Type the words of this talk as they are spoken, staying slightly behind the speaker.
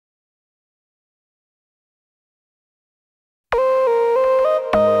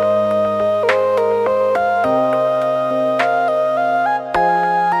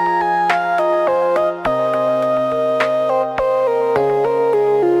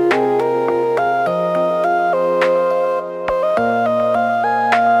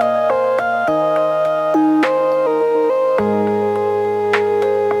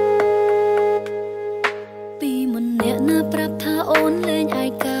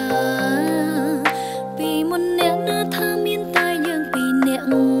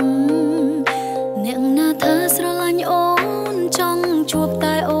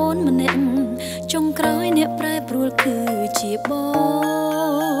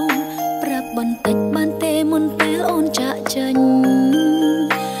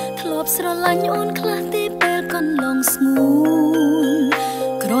លាញ់អូនខ្លះទេពេលកន្លងស្ងួន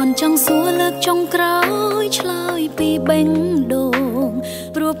គ្រាន់ចង់សួរលើកចុងក្រោយឆ្លើយពីបេងដូង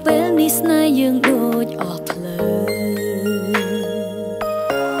ព្រោះពេលនេះស្នេហ៍យើងដូចអស់ផ្លូវ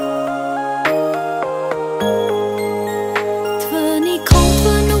ធ្វើនេះខំធ្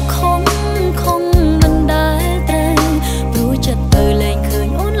វើនោះខំមិនដែលត្រូវព្រោះចិត្តទៅលែងឃើញ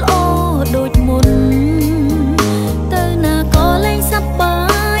អូនល្អដូចមុនទៅណាក៏លែងសប្បា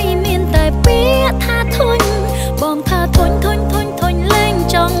យមានតែពាក្យថាធុញបងថាធុញលែង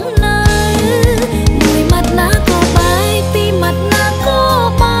ចង់នៅមួយម៉ាត់ណាក៏បាយពីរម៉ាត់ណាក៏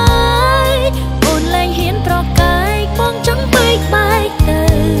បាយអូនលែងហ៊ានប្រកាយបងចង់បែកទៅ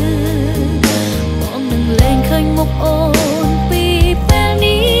បងនឹងលែងឃើញមុខអូនពីពេល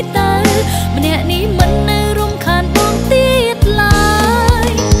នេះទៅម្នាក់នេះមិននៅរំខានបងទៀតឡើយ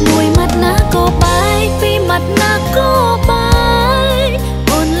មួយម៉ាត់ណាក៏បាយពីរម៉ាត់ណាក៏បាយ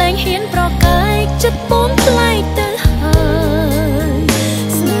អូនលែងហ៊ានប្រកាយចិត្តបងថ្លៃទៅ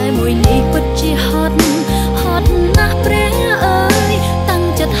ពិតជាហត់ណាស់ព្រះអើយតាំង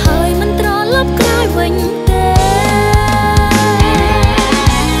ចិត្តហើយមិនត្រឡប់ក្រោយវិញទេ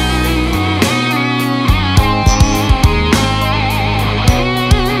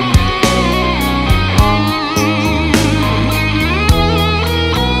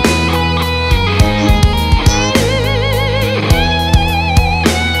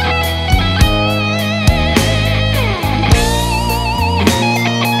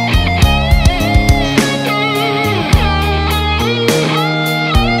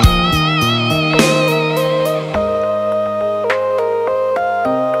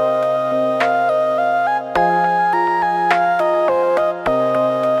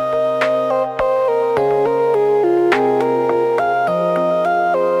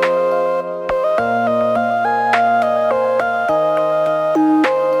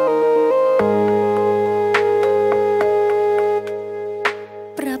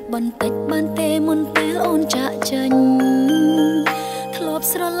បន្តិចបានទេមុនពេលអូនចាក់ចេញធ្លាប់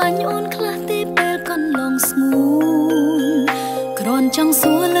ស្រឡាញ់អូនខ្លះទេពេលកន្លងស្ងួនគ្រាន់ចង់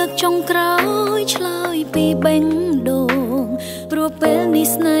សួរលើកចុងក្រោយឆ្លើយពីបេងដូងព្រោះពេលនេះ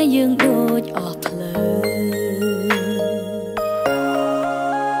ស្នេហ៍យើងដូចអស់ផ្លូវ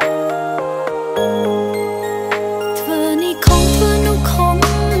ធ្វើនេះខំធ្វើនោះ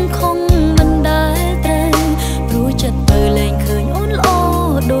ខំមិនដែលត្រូវព្រោះចិត្តទៅលែងឃើញអូនល្អ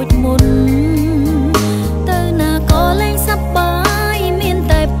ដូចមុនទៅណាក៏លែងសប្បាយមាន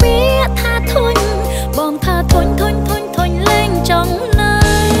តែពាក្យថាធុញបងថាធុញលែងចង់នៅ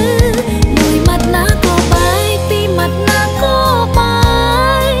មួយម៉ាត់ណាក៏បាយពីរម៉ាត់ណាក៏បា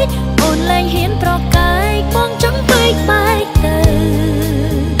យអូនលែងហ៊ានប្រកាយបងចង់បែកទៅ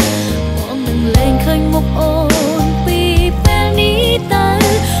បងនឹងលែងឃើញមុខអូនពីពេលនេះទៅ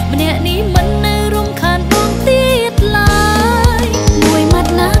ម្នាក់នេះមិននៅរំខានបងទៀតឡើយមួយម៉ា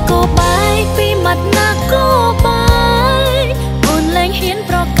ត់ណាក៏បាយពីរម៉ាត់ណាក៏បាយអូនលែងហ៊ាន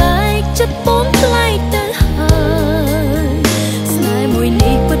ប្រកាយចិត្តបងថ្លៃទៅហើយស្នេហ៍មួយ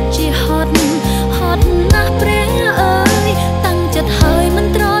នេះពិតជាហត់ណាស់ព្រះអើយតាំងចិត្តហើយមិន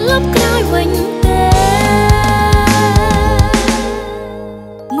ត្រឡប់ក្រោយវិញទេ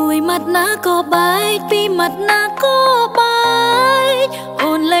មួយម៉ាត់ណាក៏បាយពីរម៉ាត់ណាក៏បាយ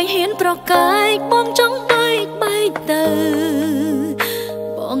អូនលែងហ៊ានប្រកាយបងចង់បែកទៅ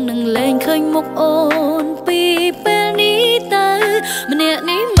បងនឹងលែងឃើញមុខអូនពីពេលនេះទៅម្នាក់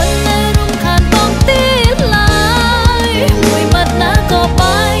នេះមិននៅរំខានបងទៀតឡើយមួយម៉ាត់ណាក៏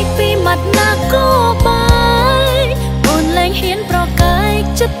បាយពីរម៉ាត់ណាក៏បាយអូនលែងហ៊ានប្រកាយ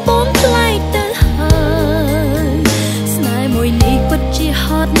ចិត្តបងថ្លៃទៅហើយស្នេហ៍មួយនេះពិតជាហ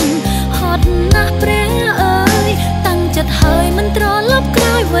ត់ណាស់ព្រះអើយតាំងចិត្តហើយមិនត្រឡប់ក្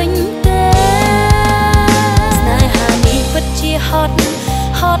រោយវិញទេស្នេហានេះពិតជាហត់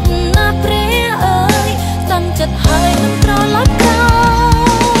ណាស់ព្រះអើយតាំងចិត្តហើយមិនត្រឡប់ក្រោយ